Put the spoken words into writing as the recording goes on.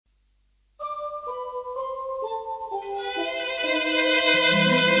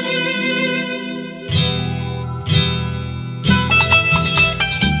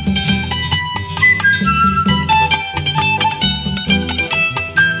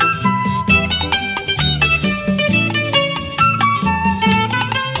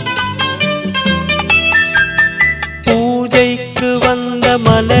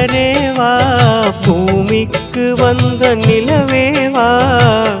மலரேவா பூமிக்கு வந்த நிலவேவா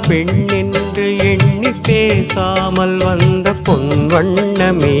பெண்ணென்று எண்ணி பேசாமல் வந்த பொன் வண்ண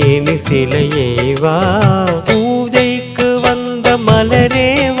மேனி சிலையேவா பூஜைக்கு வந்த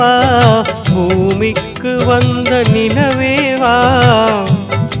மலரேவா பூமிக்கு வந்த நிலவேவா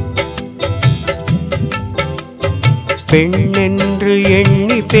பெண்ணென்று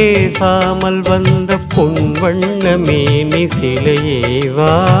எண்ணி பேசாமல் வந்த பொன் வண்ண மேனி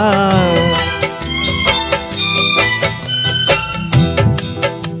சிலையேவா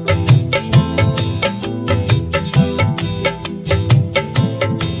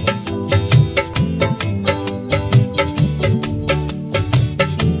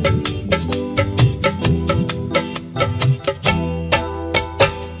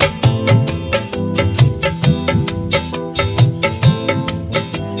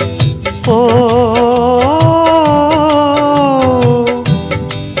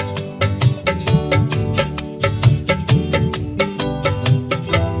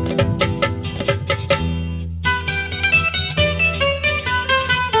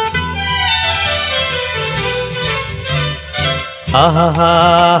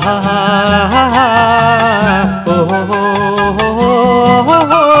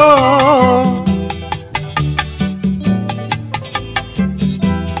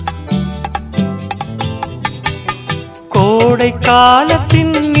கோடை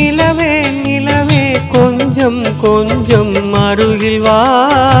காலத்தின் நிலவே நிலவே கொஞ்சம் கொஞ்சம் அருகில் வா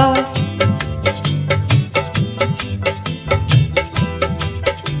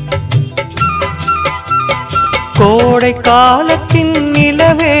கோடை காலத்தின்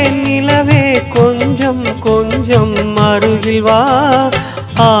நிலவே நிலவே கொஞ்சம் கொஞ்சம் அருகில் வா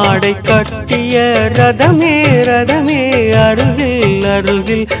ஆடை கட்டிய ரதமே ரதமே அருகில்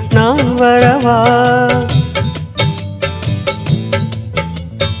அருகில் நான் வரவா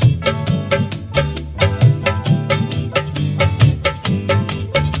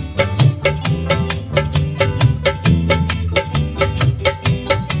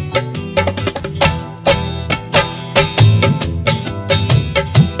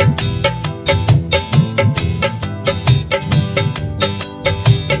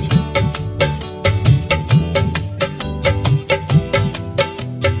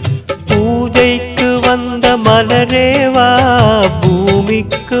பூஜைக்கு வந்த மலரேவா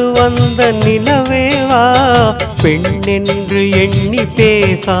பூமிக்கு வந்த நிலவேவா பெண்ணென்று எண்ணி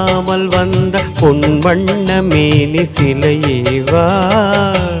பேசாமல் வந்த பொன் வண்ண மேனி சிலையேவா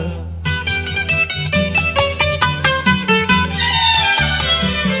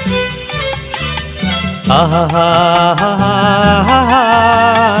ஆஹா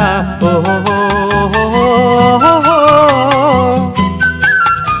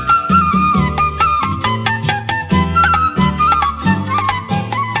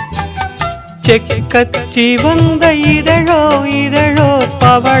செக்கச்சி வந்த இதழோ இதழோ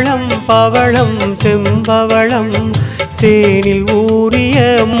பவளம் பவளம் செம்பவளம் தேனில் ஊறிய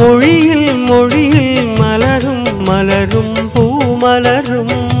மொழியில் மொழியில் மலரும் மலரும்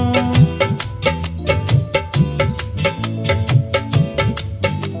பூமலரும்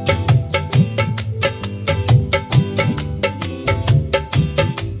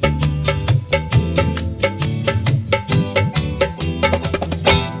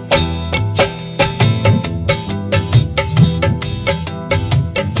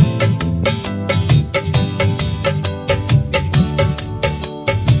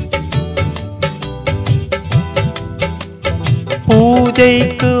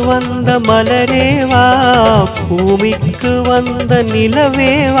பூஜைக்கு வந்த மலரேவா பூமிக்கு வந்த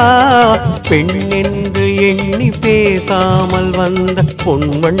நிலவேவா பெண்ணென்று எண்ணி பேசாமல் வந்த பொன்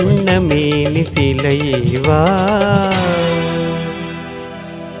வண்ண மேனி சிலையேவா